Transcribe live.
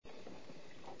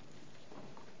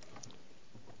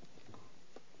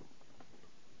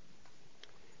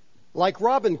Like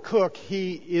Robin Cook,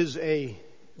 he is a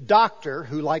doctor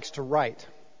who likes to write.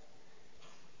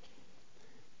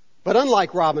 But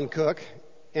unlike Robin Cook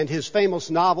and his famous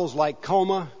novels like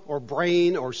Coma or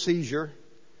Brain or Seizure,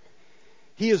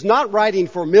 he is not writing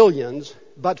for millions,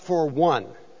 but for one.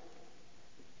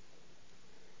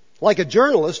 Like a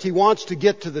journalist, he wants to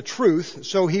get to the truth,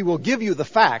 so he will give you the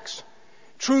facts.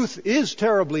 Truth is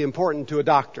terribly important to a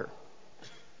doctor.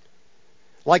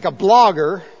 Like a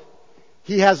blogger,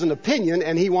 he has an opinion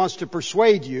and he wants to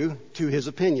persuade you to his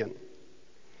opinion.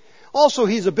 Also,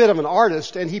 he's a bit of an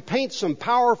artist and he paints some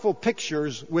powerful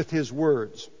pictures with his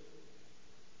words.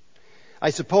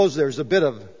 I suppose there's a bit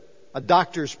of a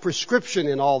doctor's prescription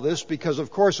in all this because,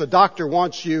 of course, a doctor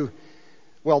wants you,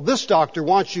 this doctor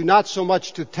wants you not so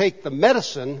much to take the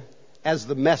medicine as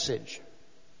the message.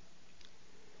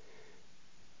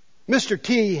 Mr.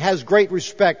 T has great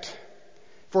respect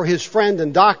for his friend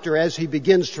and doctor as he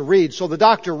begins to read. So the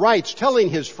doctor writes, telling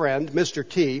his friend, Mr.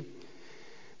 T,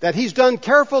 that he's done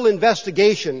careful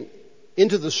investigation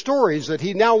into the stories that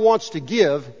he now wants to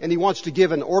give, and he wants to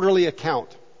give an orderly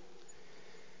account.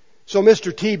 So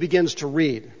Mr. T begins to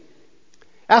read.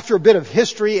 After a bit of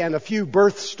history and a few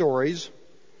birth stories,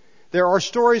 there are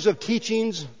stories of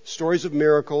teachings, stories of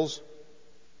miracles,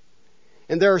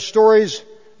 and there are stories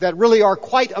that really are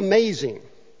quite amazing.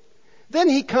 Then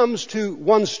he comes to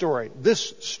one story,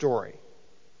 this story.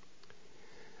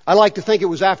 I like to think it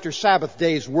was after Sabbath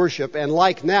day's worship, and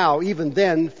like now, even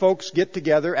then, folks get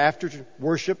together after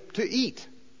worship to eat.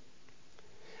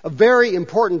 A very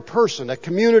important person, a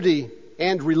community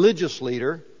and religious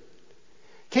leader,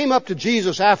 came up to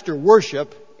Jesus after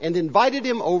worship and invited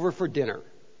him over for dinner.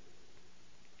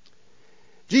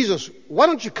 Jesus, why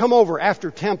don't you come over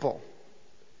after temple?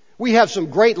 We have some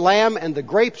great lamb and the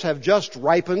grapes have just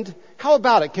ripened. How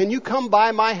about it? Can you come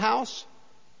by my house?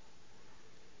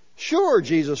 Sure,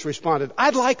 Jesus responded.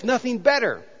 I'd like nothing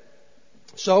better.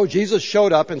 So Jesus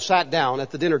showed up and sat down at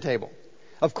the dinner table.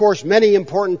 Of course, many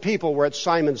important people were at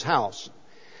Simon's house.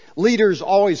 Leaders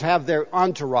always have their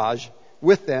entourage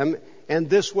with them, and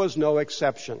this was no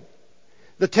exception.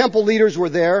 The temple leaders were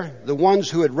there, the ones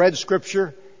who had read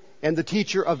Scripture, and the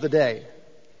teacher of the day.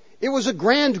 It was a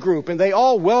grand group, and they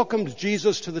all welcomed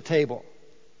Jesus to the table.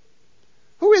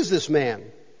 Who is this man?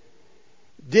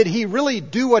 Did he really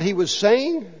do what he was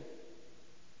saying?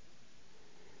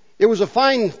 It was a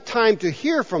fine time to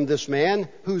hear from this man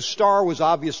whose star was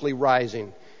obviously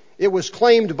rising. It was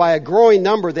claimed by a growing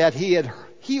number that he had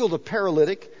healed a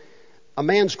paralytic, a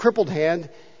man's crippled hand,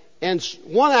 and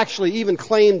one actually even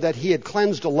claimed that he had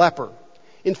cleansed a leper.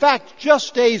 In fact,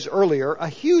 just days earlier, a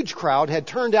huge crowd had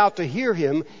turned out to hear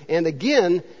him, and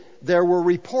again, there were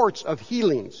reports of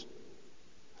healings.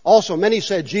 Also, many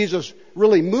said Jesus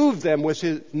really moved them with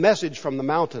his message from the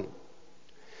mountain.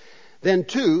 Then,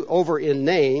 too, over in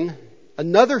Nain,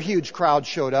 another huge crowd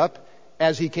showed up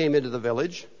as he came into the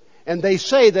village, and they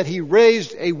say that he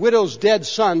raised a widow's dead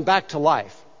son back to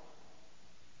life.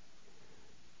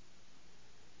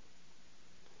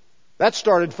 That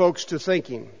started folks to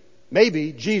thinking,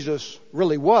 maybe Jesus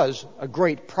really was a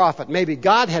great prophet. Maybe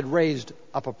God had raised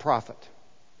up a prophet.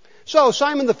 So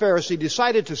Simon the Pharisee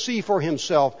decided to see for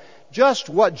himself just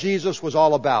what Jesus was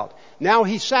all about. Now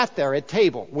he sat there at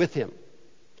table with him.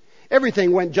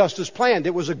 Everything went just as planned.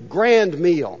 It was a grand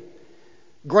meal.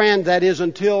 Grand, that is,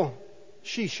 until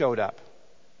she showed up.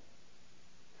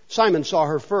 Simon saw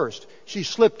her first. She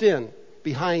slipped in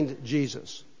behind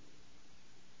Jesus.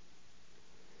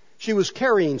 She was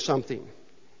carrying something.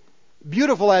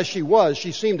 Beautiful as she was,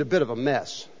 she seemed a bit of a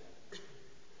mess.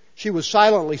 She was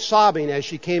silently sobbing as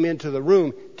she came into the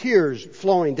room, tears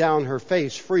flowing down her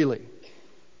face freely.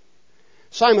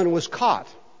 Simon was caught.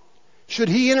 Should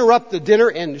he interrupt the dinner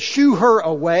and shoo her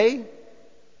away?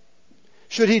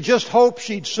 Should he just hope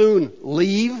she'd soon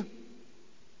leave?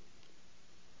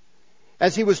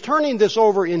 As he was turning this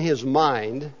over in his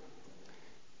mind,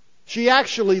 she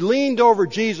actually leaned over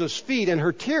Jesus' feet and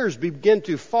her tears began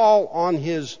to fall on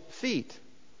his feet.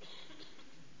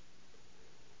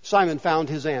 Simon found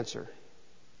his answer.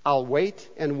 I'll wait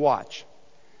and watch.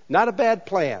 Not a bad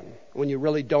plan when you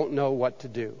really don't know what to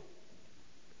do.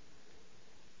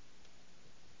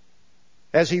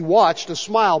 As he watched, a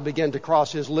smile began to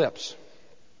cross his lips.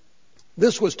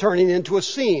 This was turning into a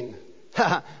scene.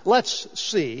 Let's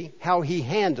see how he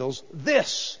handles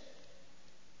this.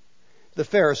 The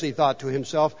Pharisee thought to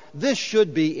himself, this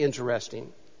should be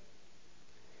interesting.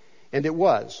 And it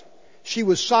was. She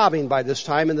was sobbing by this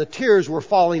time, and the tears were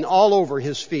falling all over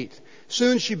his feet.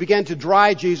 Soon she began to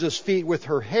dry Jesus' feet with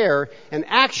her hair and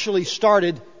actually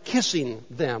started kissing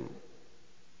them.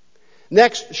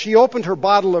 Next, she opened her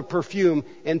bottle of perfume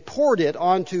and poured it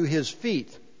onto his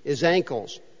feet, his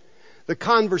ankles. The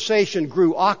conversation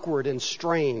grew awkward and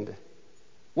strained,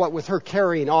 what with her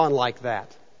carrying on like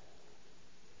that.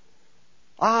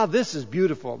 Ah, this is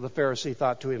beautiful, the Pharisee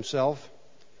thought to himself.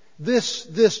 This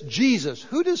Jesus,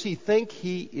 who does he think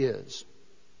he is?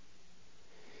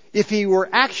 If he were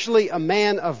actually a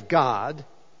man of God,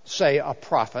 say a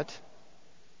prophet,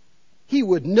 he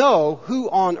would know who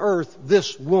on earth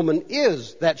this woman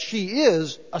is, that she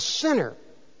is a sinner.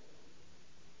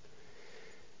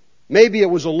 Maybe it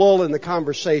was a lull in the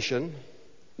conversation.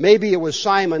 Maybe it was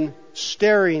Simon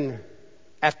staring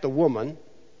at the woman.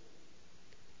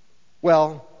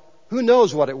 Well, who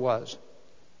knows what it was?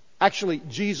 Actually,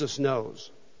 Jesus knows.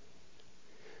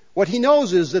 What he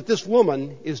knows is that this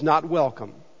woman is not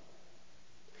welcome.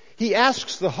 He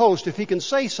asks the host if he can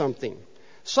say something.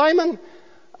 Simon,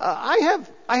 I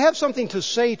have something to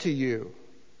say to you.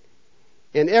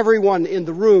 And everyone in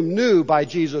the room knew by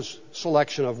Jesus'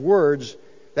 selection of words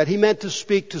that he meant to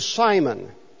speak to Simon.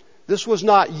 This was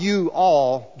not you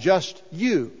all, just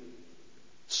you,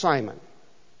 Simon.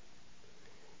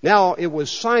 Now it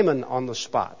was Simon on the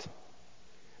spot.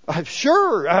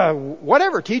 Sure,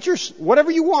 whatever, teachers, whatever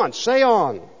you want, say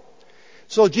on.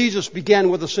 So Jesus began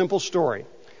with a simple story.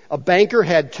 A banker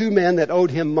had two men that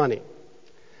owed him money.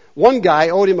 One guy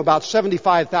owed him about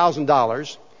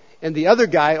 $75,000, and the other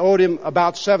guy owed him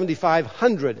about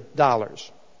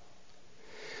 $7,500.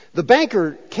 The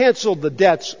banker canceled the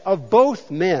debts of both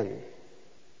men.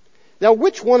 Now,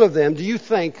 which one of them do you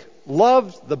think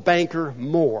loved the banker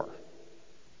more?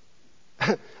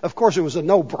 Of course, it was a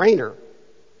no-brainer.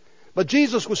 But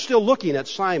Jesus was still looking at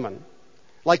Simon,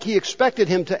 like he expected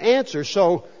him to answer.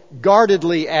 So,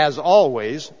 guardedly as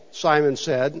always, Simon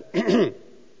said,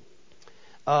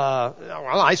 well,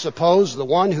 I suppose the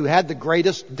one who had the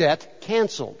greatest debt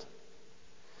canceled.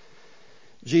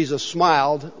 Jesus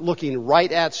smiled, looking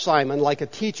right at Simon like a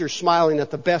teacher smiling at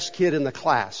the best kid in the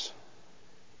class,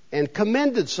 and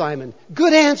commended Simon.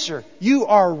 Good answer. You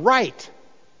are right.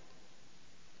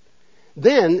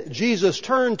 Then Jesus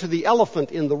turned to the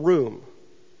elephant in the room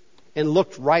and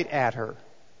looked right at her.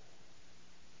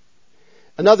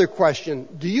 Another question.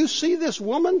 Do you see this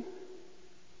woman?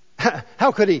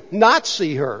 How could he not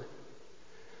see her?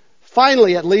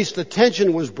 Finally, at least the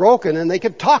tension was broken and they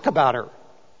could talk about her.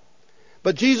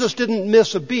 But Jesus didn't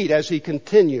miss a beat as he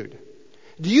continued.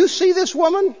 Do you see this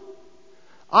woman?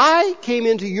 I came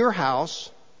into your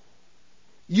house.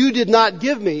 You did not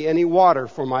give me any water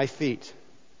for my feet.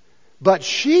 But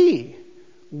she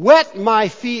wet my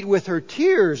feet with her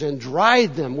tears and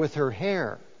dried them with her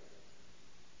hair.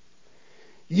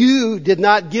 You did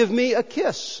not give me a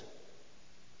kiss.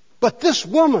 But this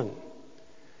woman,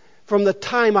 from the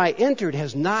time I entered,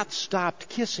 has not stopped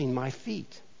kissing my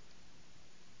feet.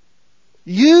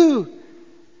 You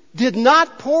did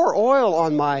not pour oil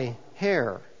on my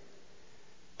hair,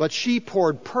 but she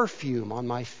poured perfume on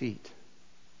my feet.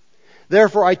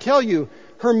 Therefore, I tell you,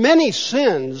 her many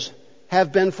sins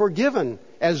have been forgiven,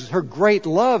 as her great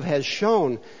love has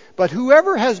shown. But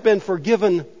whoever has been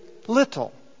forgiven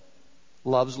little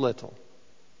loves little.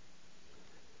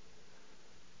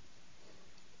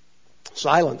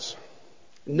 Silence.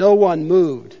 No one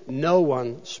moved. No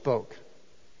one spoke.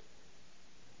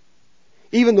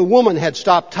 Even the woman had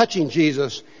stopped touching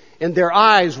Jesus, and their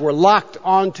eyes were locked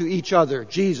onto each other,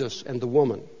 Jesus and the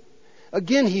woman.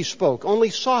 Again he spoke, only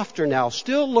softer now,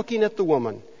 still looking at the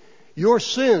woman. Your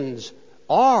sins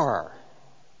are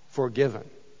forgiven.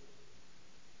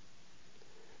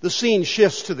 The scene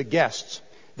shifts to the guests.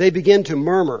 They begin to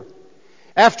murmur.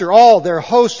 After all, their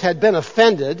host had been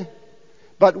offended.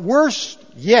 But worse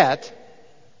yet,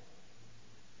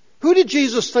 who did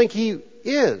Jesus think he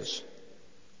is?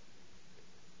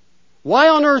 Why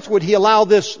on earth would he allow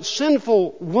this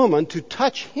sinful woman to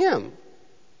touch him?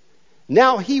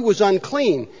 Now he was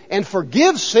unclean and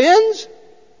forgive sins?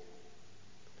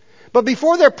 But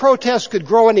before their protests could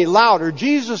grow any louder,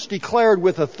 Jesus declared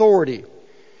with authority,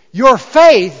 your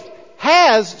faith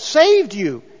has saved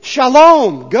you.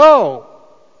 Shalom, go.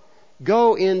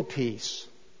 Go in peace.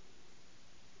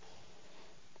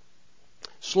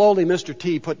 Slowly, Mr.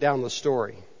 T put down the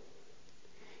story.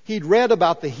 He'd read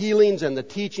about the healings and the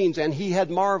teachings, and he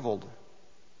had marveled.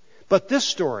 But this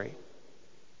story,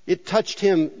 it touched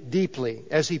him deeply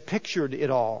as he pictured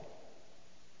it all.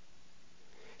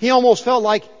 He almost felt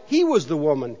like he was the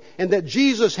woman and that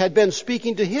Jesus had been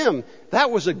speaking to him.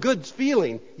 That was a good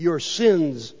feeling. Your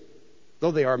sins,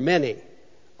 though they are many,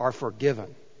 are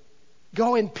forgiven.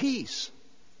 Go in peace.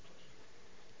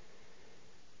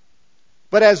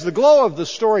 But as the glow of the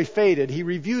story faded, he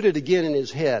reviewed it again in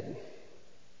his head.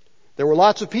 There were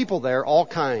lots of people there, all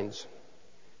kinds.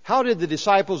 How did the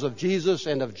disciples of Jesus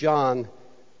and of John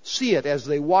see it as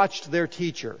they watched their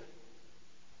teacher?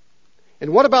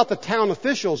 And what about the town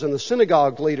officials and the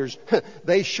synagogue leaders?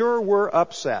 They sure were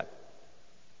upset.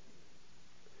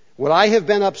 Would I have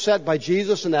been upset by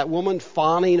Jesus and that woman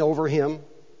fawning over him?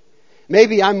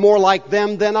 Maybe I'm more like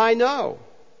them than I know.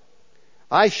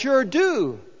 I sure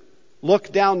do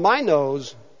look down my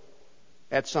nose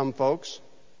at some folks.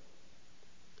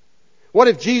 What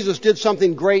if Jesus did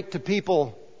something great to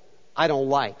people I don't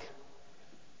like?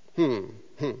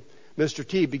 Mr.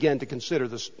 T began to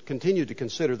continue to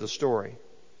consider the story.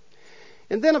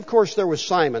 And then, of course, there was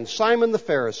Simon the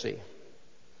Pharisee.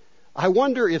 I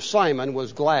wonder if Simon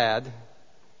was glad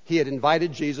he had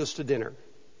invited Jesus to dinner.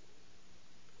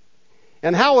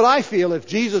 And how would I feel if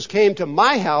Jesus came to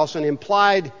my house and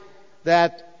implied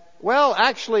that, well,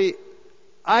 actually,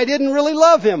 I didn't really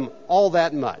love him all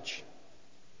that much?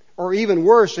 Or even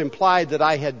worse, implied that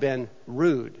I had been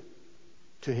rude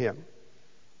to him.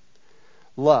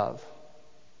 Love.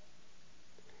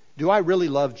 Do I really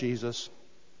love Jesus?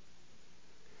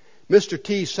 Mr.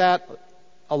 T sat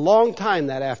a long time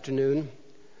that afternoon,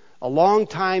 a long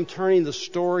time turning the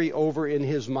story over in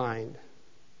his mind.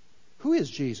 Who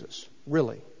is Jesus,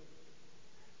 really?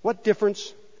 What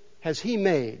difference has he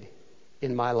made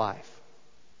in my life?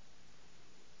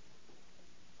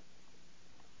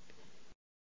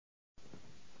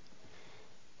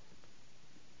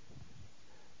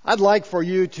 I'd like for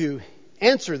you to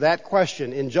answer that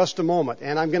question in just a moment.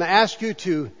 And I'm going to ask you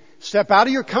to step out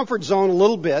of your comfort zone a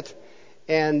little bit.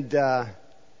 And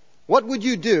what would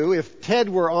you do if Ted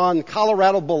were on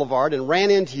Colorado Boulevard and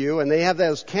ran into you and they have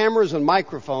those cameras and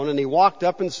microphone and he walked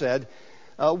up and said,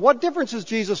 what difference has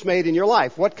Jesus made in your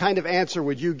life? What kind of answer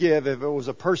would you give if it was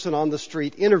a person on the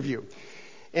street interview?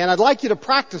 And I'd like you to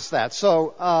practice that.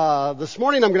 So this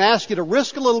morning I'm going to ask you to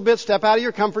risk a little bit, step out of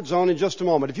your comfort zone in just a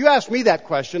moment. If you asked me that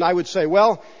question, I would say,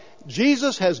 well,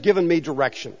 Jesus has given me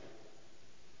direction.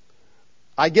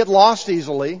 I get lost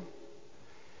easily.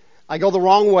 I go the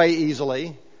wrong way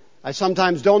easily. I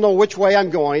sometimes don't know which way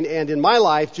I'm going. And in my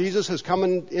life, Jesus has come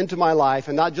into my life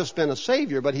and not just been a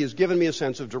Savior, but He has given me a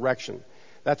sense of direction.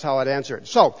 That's how I'd answer it.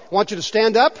 So, I want you to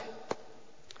stand up.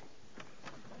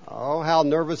 Oh, how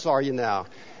nervous are you now?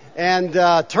 And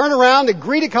turn around and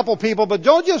greet a couple people, but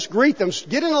don't just greet them.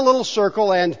 Get in a little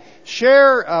circle and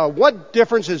share what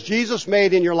difference has Jesus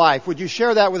made in your life. Would you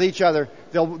share that with each other?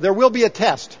 There will be a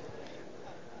test.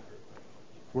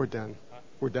 We're done.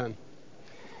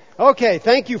 Okay,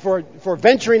 thank you for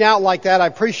venturing out like that. I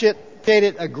appreciate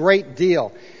it a great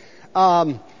deal.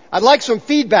 I'd like some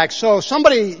feedback. So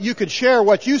somebody, you could share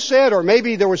what you said, or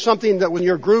maybe there was something that was in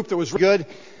your group that was good.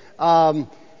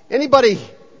 Anybody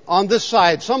on this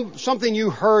side, something you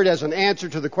heard as an answer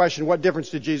to the question, what difference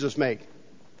did Jesus make?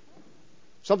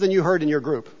 Something you heard in your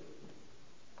group.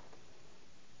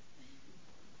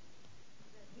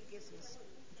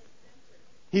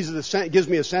 He gives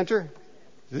me a center.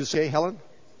 Did it say, Helen?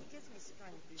 He gives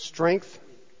me strength.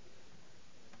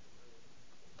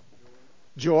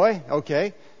 Joy.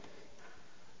 Okay.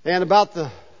 And about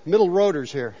the middle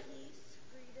roaders here.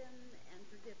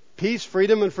 Peace,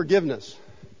 freedom, and forgiveness.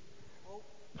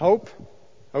 Hope.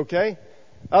 Okay.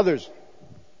 Others.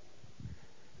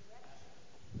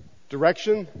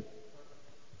 Direction.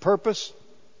 Purpose.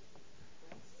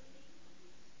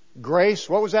 Grace.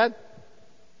 What was that?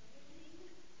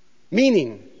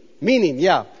 Meaning,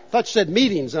 yeah. I thought you said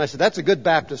meetings, and I said, that's a good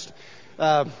Baptist.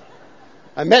 I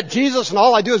met Jesus, and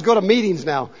all I do is go to meetings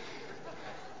now.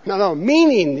 No,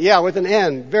 meaning, yeah, with an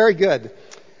N. Very good.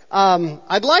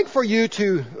 I'd like for you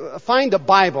to find a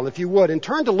Bible, if you would, and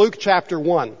turn to Luke chapter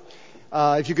 1.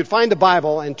 If you could find a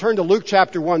Bible and turn to Luke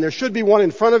chapter 1. There should be one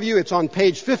in front of you. It's on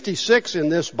page 56 in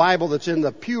this Bible that's in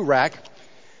the pew rack.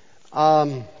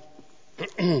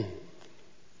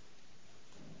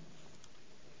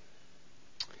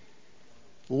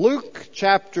 Luke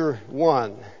chapter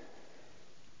 1.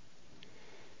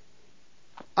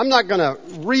 I'm not going to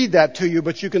read that to you,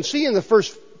 but you can see in the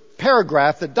first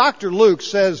paragraph that Dr. Luke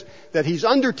says that he's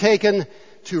undertaken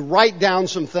to write down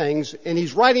some things, and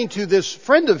he's writing to this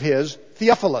friend of his,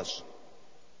 Theophilus,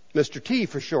 Mr. T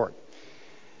for short.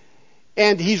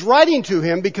 And he's writing to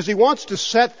him because he wants to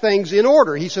set things in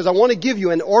order. He says, I want to give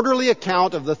you an orderly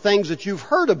account of the things that you've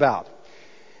heard about.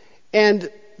 And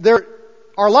there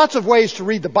are lots of ways to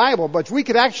read the Bible, but we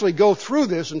could actually go through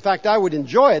this. In fact, I would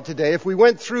enjoy it today if we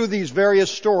went through these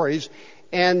various stories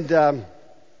and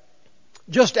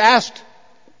just asked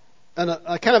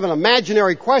a kind of an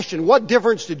imaginary question. What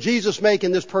difference did Jesus make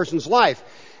in this person's life?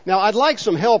 Now, I'd like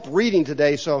some help reading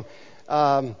today, so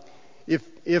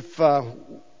if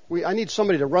I need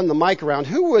somebody to run the mic around.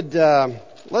 Who would,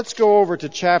 let's go over to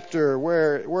chapter,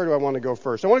 where do I want to go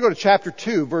first? I want to go to chapter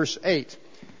 2, verse 8.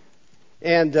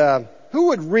 And who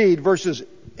would read verses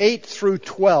 8 through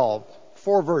 12?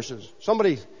 4 verses.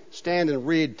 Somebody stand and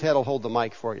read. Ted will hold the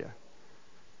mic for you.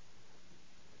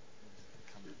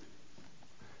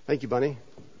 Thank you, Bunny.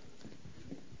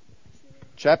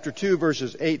 Chapter 2,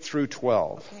 verses 8 through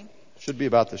 12. Okay. Should be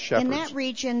about the shepherds. In that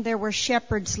region there were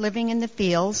shepherds living in the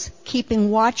fields,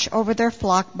 keeping watch over their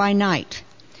flock by night.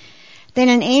 Then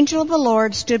an angel of the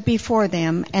Lord stood before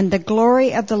them, and the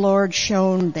glory of the Lord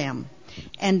shone them,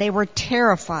 and they were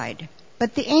terrified.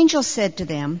 But the angel said to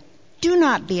them, "Do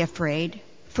not be afraid,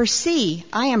 for see,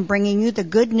 I am bringing you the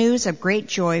good news of great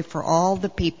joy for all the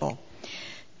people.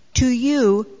 To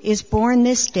you is born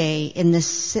this day in the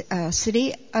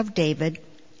city of David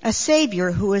a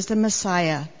Savior who is the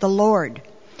Messiah, the Lord.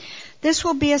 This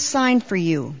will be a sign for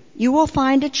you. You will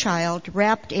find a child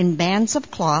wrapped in bands of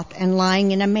cloth and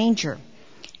lying in a manger."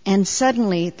 And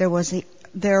suddenly there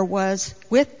was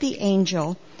with the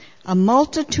angel a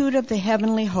multitude of the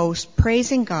heavenly host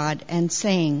praising God and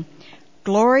saying,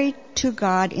 "Glory to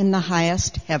God in the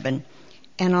highest heaven,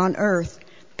 and on earth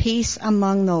peace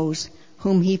among those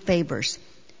whom he favors."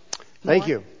 Thank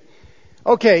you.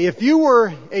 Okay, if you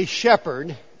were a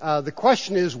shepherd, the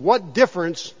question is, what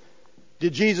difference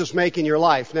did Jesus make in your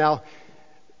life? Now,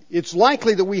 it's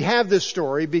likely that we have this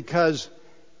story because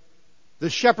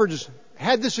the shepherds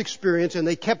had this experience and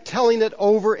they kept telling it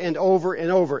over and over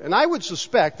and over. And I would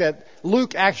suspect that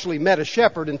Luke actually met a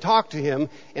shepherd and talked to him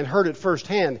and heard it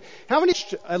firsthand. How many,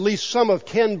 at least some of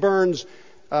Ken Burns'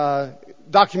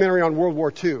 documentary on World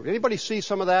War II? Anybody see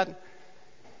some of that?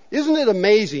 Isn't it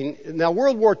amazing? Now,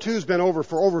 World War II has been over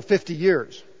for over 50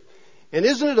 years. And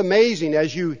isn't it amazing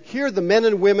as you hear the men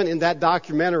and women in that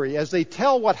documentary, as they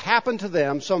tell what happened to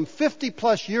them some 50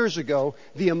 plus years ago,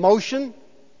 the emotion?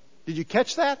 Did you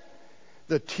catch that?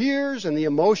 The tears and the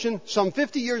emotion some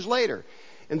 50 years later.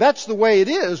 And that's the way it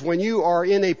is when you are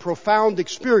in a profound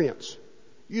experience.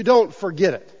 You don't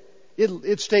forget it.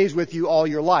 It stays with you all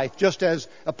your life, just as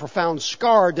a profound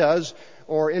scar does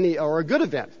or a good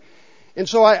event. And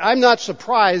so I'm not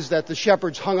surprised that the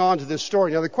shepherds hung on to this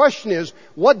story. Now the question is,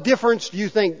 what difference do you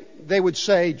think they would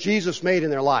say Jesus made in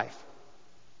their life?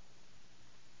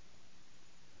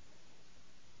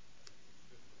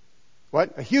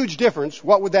 What? A huge difference.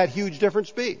 What would that huge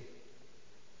difference be?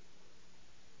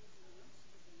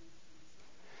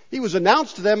 He was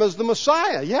announced to them as the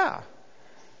Messiah, yeah.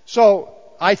 So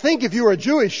I think if you were a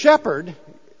Jewish shepherd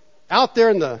out there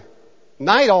in the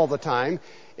night all the time,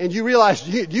 and you realize,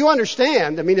 do you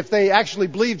understand? I mean, if they actually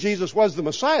believed Jesus was the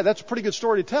Messiah, that's a pretty good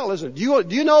story to tell, isn't it?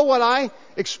 Do you know what I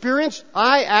experienced?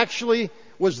 I actually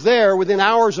was there within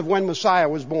hours of when Messiah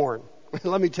was born.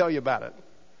 Let me tell you about it.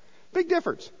 Big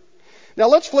difference. Now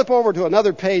let's flip over to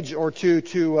another page or two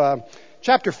to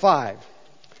chapter 5.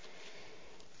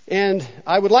 And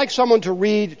I would like someone to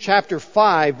read chapter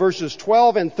 5, verses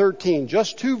 12 and 13.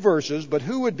 Just 2 verses, but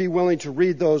who would be willing to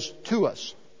read those to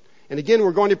us? And again,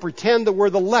 we're going to pretend that we're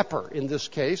the leper in this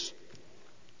case.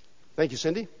 Thank you,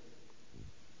 Cindy.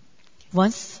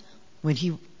 Once when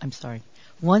he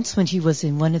was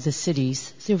in one of the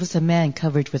cities, there was a man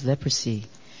covered with leprosy.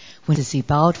 When he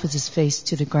bowed with his face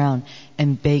to the ground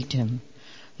and begged him,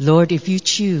 "Lord, if you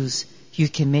choose, you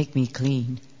can make me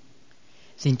clean."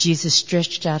 Then Jesus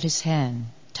stretched out his hand,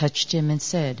 touched him, and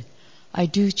said, "I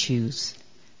do choose.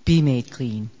 Be made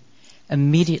clean."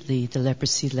 Immediately the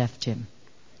leprosy left him.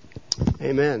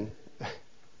 Amen.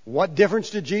 What difference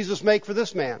did Jesus make for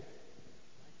this man?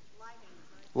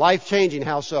 Life-changing.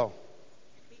 How so?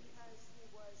 Because he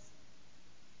was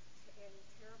in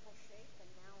terrible shape and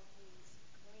now he's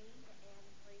cleaned and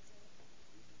praising.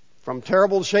 From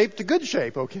terrible shape to good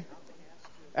shape, okay.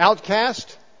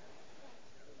 Outcast.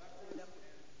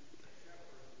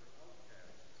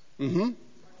 Mm-hmm.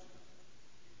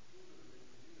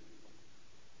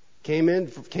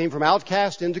 Came from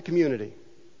outcast into community.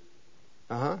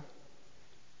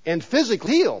 And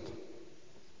physically healed.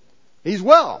 He's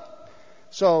well.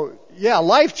 So, yeah,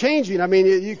 life-changing. I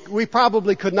mean, we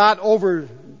probably could not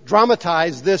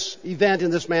over-dramatize this event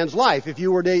in this man's life. If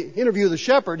you were to interview the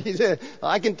shepherd, he said,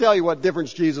 "I can tell you what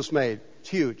difference Jesus made." It's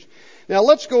huge. Now,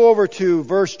 let's go over to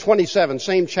verse 27,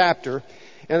 same chapter.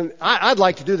 And I'd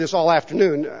like to do this all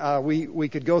afternoon. We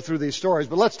could go through these stories,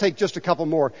 but let's take just a couple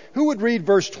more. Who would read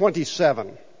verse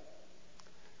 27?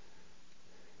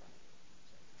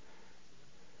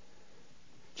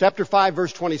 Chapter 5,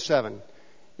 verse 27.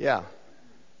 Yeah.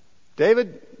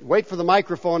 David, wait for the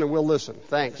microphone and we'll listen.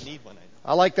 Thanks.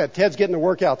 I like that. Ted's getting a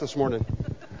workout this morning.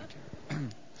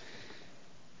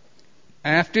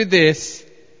 After this,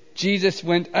 Jesus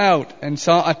went out and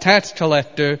saw a tax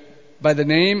collector by the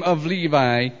name of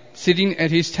Levi sitting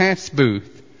at his tax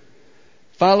booth.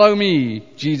 "Follow me,"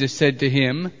 Jesus said to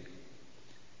him.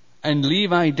 And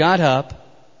Levi got up,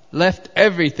 left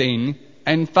everything,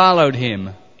 and followed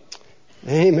him.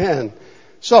 Amen.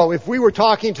 So if we were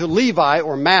talking to Levi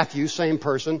or Matthew, same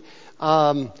person,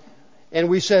 and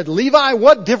we said, "Levi,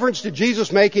 what difference did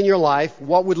Jesus make in your life?"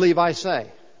 What would Levi say?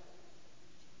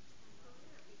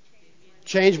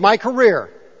 Changed my career.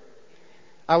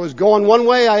 I was going one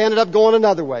way, I ended up going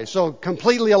another way. So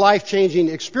completely a life-changing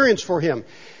experience for him.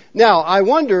 Now, I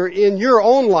wonder in your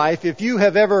own life if you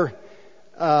have ever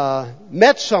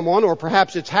met someone, or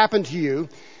perhaps it's happened to you,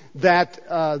 that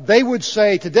they would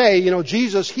say today,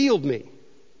 Jesus healed me.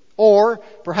 Or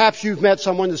perhaps you've met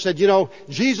someone that said,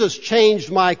 Jesus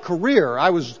changed my career.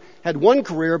 I had one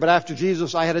career, but after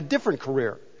Jesus I had a different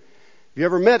career. Have you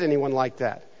ever met anyone like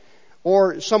that?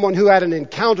 Or someone who had an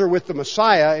encounter with the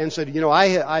Messiah and said,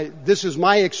 this is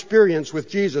my experience with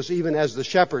Jesus, even as the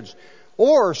shepherds.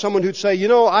 Or someone who'd say,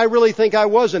 I really think I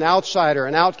was an outsider,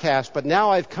 an outcast, but now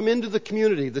I've come into the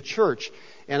community, the church,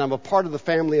 and I'm a part of the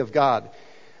family of God.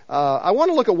 I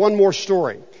want to look at one more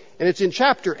story, and it's in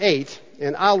chapter 8,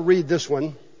 and I'll read this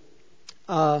one.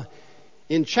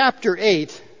 In chapter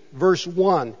 8, verse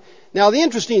 1. Now, the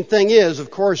interesting thing is,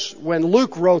 of course, when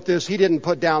Luke wrote this, he didn't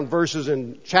put down verses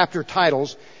and chapter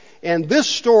titles. And this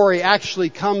story actually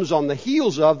comes on the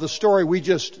heels of the story we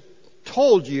just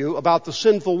told you about the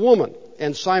sinful woman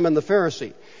and Simon the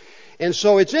Pharisee. And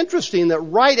so it's interesting that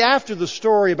right after the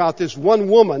story about this one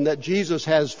woman that Jesus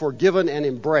has forgiven and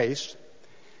embraced,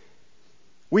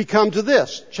 we come to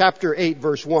this, chapter 8,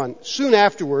 verse 1. Soon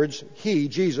afterwards, he,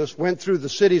 Jesus, went through the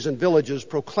cities and villages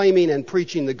proclaiming and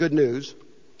preaching the good news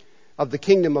of the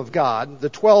kingdom of God. The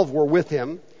 12 were with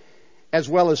him, as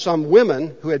well as some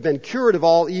women who had been cured of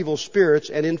all evil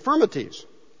spirits and infirmities.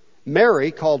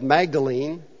 Mary, called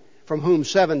Magdalene, from whom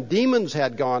 7 demons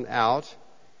had gone out,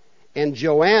 and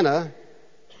Joanna,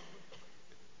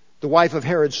 the wife of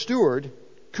Herod's steward,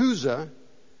 Chuza,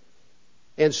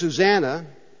 and Susanna,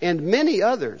 and many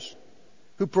others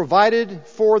who provided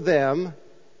for them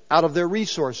out of their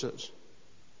resources.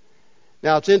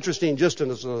 Now, it's interesting, just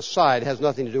as an aside, it has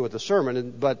nothing to do with the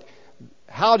sermon, but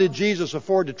how did Jesus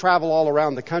afford to travel all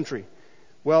around the country?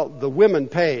 Well, the women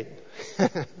paid.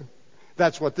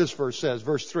 That's what this verse says,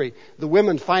 verse 3. The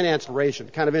women financed the operation.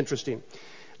 Kind of interesting.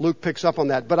 Luke picks up on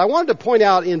that. But I wanted to point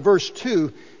out in verse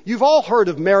 2, you've all heard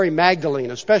of Mary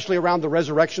Magdalene, especially around the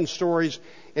resurrection stories,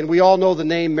 and we all know the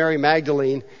name Mary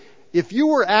Magdalene. If you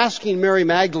were asking Mary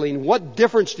Magdalene, what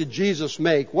difference did Jesus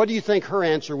make, what do you think her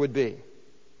answer would be?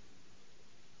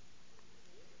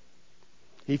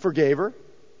 He forgave her.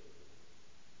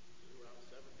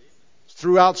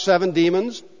 Threw out 7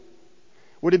 demons.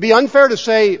 Would it be unfair to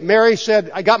say Mary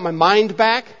said, I got my mind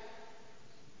back?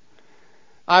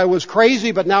 I was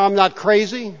crazy, but now I'm not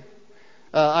crazy.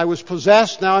 I was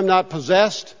possessed, now I'm not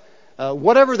possessed.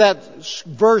 Whatever that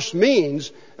verse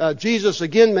means, Jesus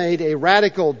again made a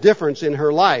radical difference in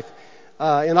her life.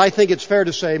 And I think it's fair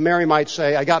to say Mary might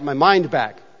say, I got my mind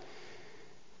back.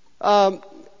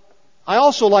 I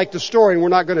also like the story, and we're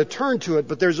not going to turn to it,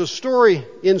 but there's a story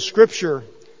in Scripture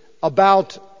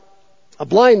about a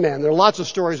blind man. There are lots of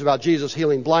stories about Jesus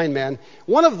healing blind men.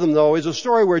 One of them, though, is a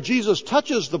story where Jesus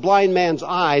touches the blind man's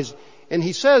eyes, and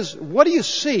he says, what do you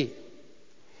see?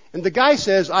 And the guy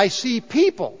says, I see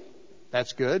people.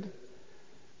 That's good.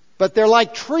 But they're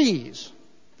like trees.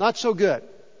 Not so good.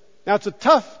 Now, it's a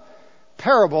tough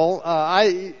parable.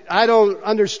 I don't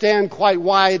understand quite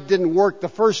why it didn't work the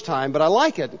first time, but I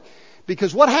like it.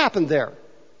 Because what happened there?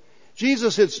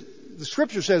 Jesus, the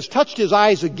Scripture says, touched his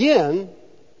eyes again.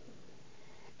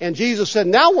 And Jesus said,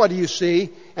 now what do you see?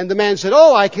 And the man said,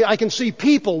 I can see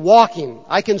people walking.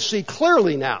 I can see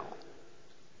clearly now.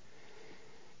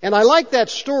 And I like that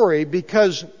story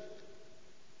because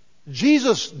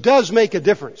Jesus does make a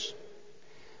difference.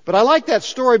 But I like that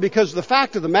story because the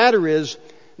fact of the matter is,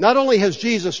 not only has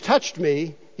Jesus touched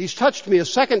me, He's touched me a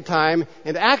second time,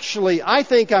 and actually I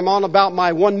think I'm on about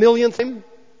my 1,000,000th time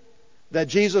that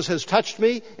Jesus has touched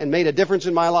me and made a difference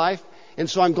in my life. And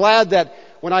so I'm glad that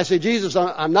when I say, Jesus,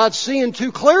 I'm not seeing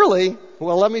too clearly,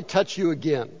 well, let me touch you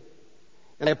again.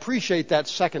 And I appreciate that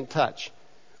second touch,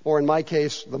 or in my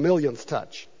case, the 1,000,000th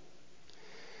touch.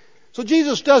 So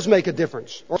Jesus does make a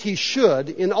difference, or He should,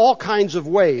 in all kinds of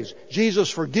ways.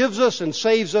 Jesus forgives us and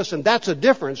saves us, and that's a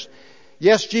difference.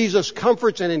 Yes, Jesus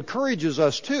comforts and encourages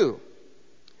us too.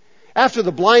 After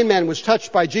the blind man was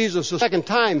touched by Jesus the second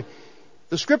time,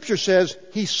 the Scripture says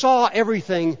he saw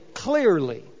everything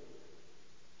clearly.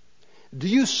 Do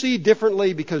you see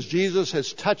differently because Jesus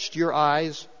has touched your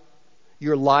eyes?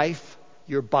 your life,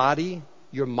 your body,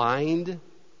 your mind?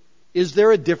 Is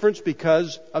there a difference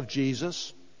because of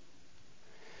Jesus?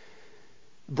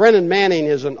 Brennan Manning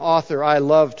is an author I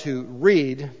love to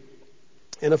read,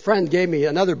 and a friend gave me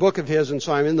another book of his, and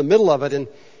so I'm in the middle of it, and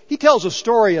he tells a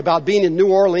story about being in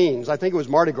New Orleans. I think it was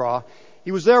Mardi Gras.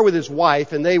 He was there with his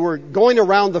wife, and they were going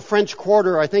around the French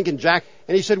Quarter, I think in Jack,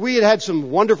 and he said we had had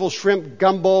some wonderful shrimp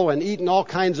gumbo and eaten all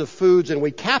kinds of foods, and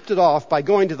we capped it off by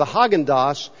going to the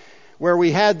Haagen-Dazs, where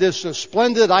we had this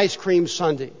splendid ice cream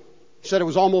sundae. He said it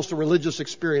was almost a religious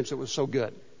experience. It was so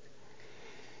good.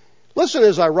 Listen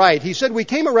as I write. He said we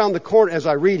came around the corner, as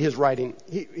I read his writing,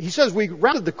 he says we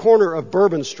rounded the corner of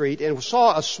Bourbon Street and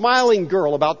saw a smiling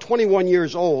girl about 21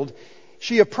 years old.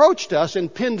 She approached us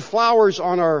and pinned flowers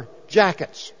on our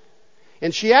jackets.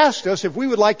 And she asked us if we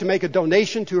would like to make a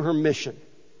donation to her mission.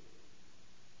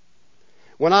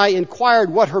 When I inquired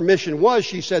what her mission was,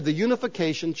 she said, the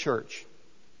Unification Church.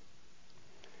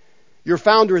 Your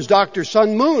founder is Dr.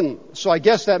 Sun Moon, so I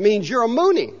guess that means you're a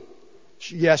Moonie.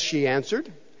 Yes, she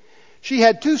answered. She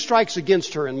had 2 strikes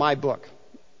against her in my book,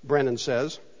 Brennan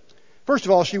says. First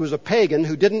of all, she was a pagan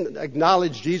who didn't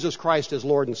acknowledge Jesus Christ as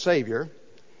Lord and Savior.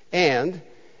 And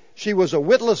she was a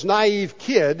witless, naive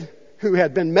kid who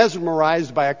had been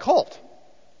mesmerized by a cult.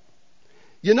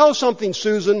 You know something,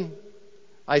 Susan,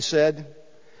 I said.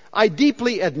 I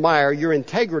deeply admire your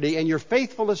integrity and your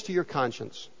faithfulness to your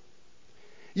conscience.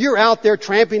 You're out there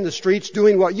tramping the streets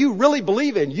doing what you really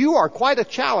believe in. You are quite a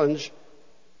challenge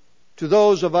to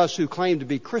those of us who claim to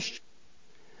be Christian.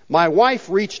 My wife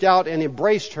reached out and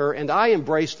embraced her, and I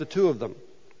embraced the 2 of them.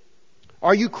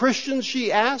 Are you Christians?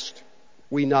 She asked.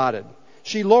 We nodded.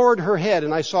 She lowered her head,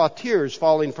 and I saw tears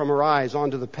falling from her eyes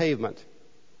onto the pavement.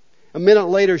 A minute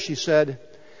later, she said,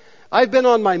 I've been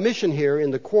on my mission here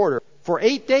in the quarter for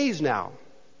 8 days now.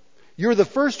 You're the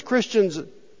first Christians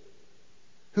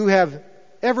who have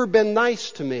ever been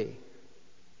nice to me.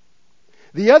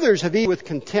 The others have eaten with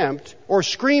contempt or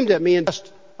screamed at me in the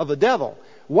dust of the devil.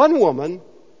 One woman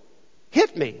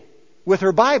hit me with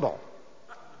her Bible.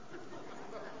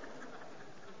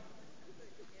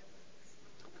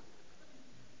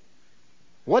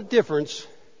 What difference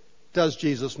does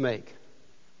Jesus make?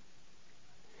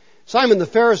 Simon the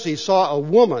Pharisee saw a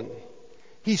woman.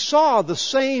 He saw the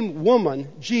same woman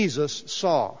Jesus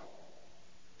saw.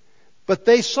 But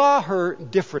they saw her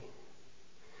different.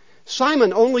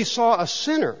 Simon only saw a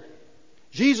sinner.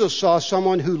 Jesus saw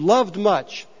someone who loved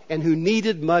much and who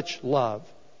needed much love.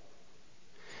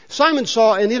 Simon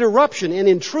saw an interruption, an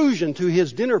intrusion to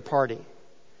his dinner party.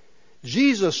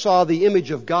 Jesus saw the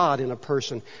image of God in a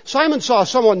person. Simon saw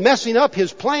someone messing up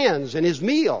his plans and his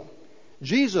meal.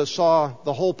 Jesus saw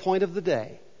the whole point of the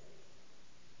day.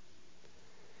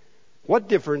 What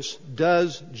difference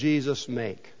does Jesus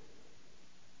make?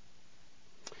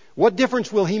 What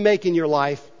difference will He make in your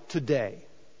life today?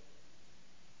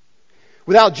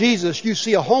 Without Jesus, you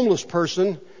see a homeless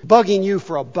person bugging you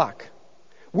for a buck.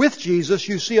 With Jesus,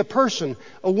 you see a person,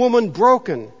 a woman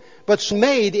broken, but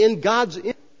made in God's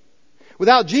image.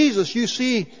 Without Jesus, you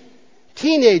see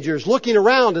teenagers looking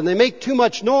around and they make too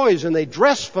much noise and they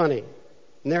dress funny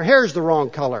and their hair's the wrong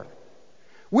color.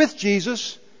 With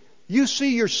Jesus, you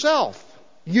see yourself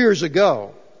years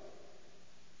ago.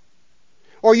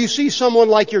 Or you see someone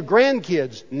like your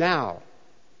grandkids now.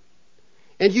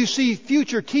 And you see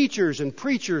future teachers and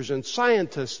preachers and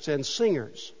scientists and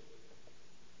singers.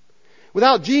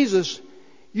 Without Jesus,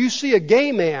 you see a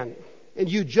gay man and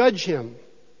you judge him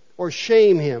or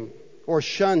shame him or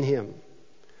shun him.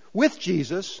 With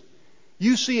Jesus,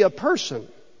 you see a person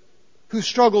who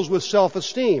struggles with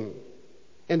self-esteem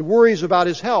and worries about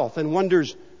his health and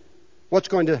wonders what's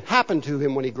going to happen to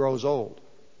him when he grows old.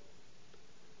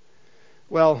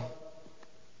 Well,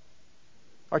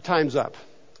 our time's up.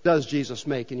 What does Jesus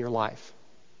make in your life?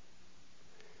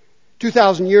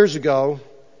 2,000 years ago,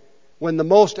 when the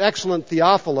most excellent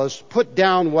Theophilus put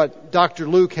down what Dr.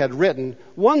 Luke had written,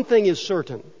 one thing is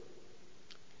certain.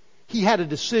 He had a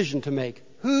decision to make.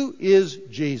 Who is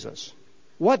Jesus?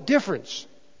 What difference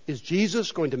is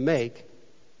Jesus going to make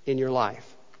in your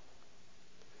life?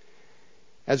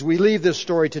 As we leave this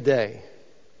story today,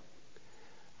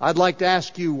 I'd like to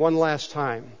ask you one last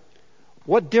time,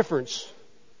 what difference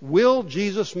will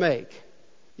Jesus make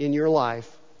in your life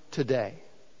today?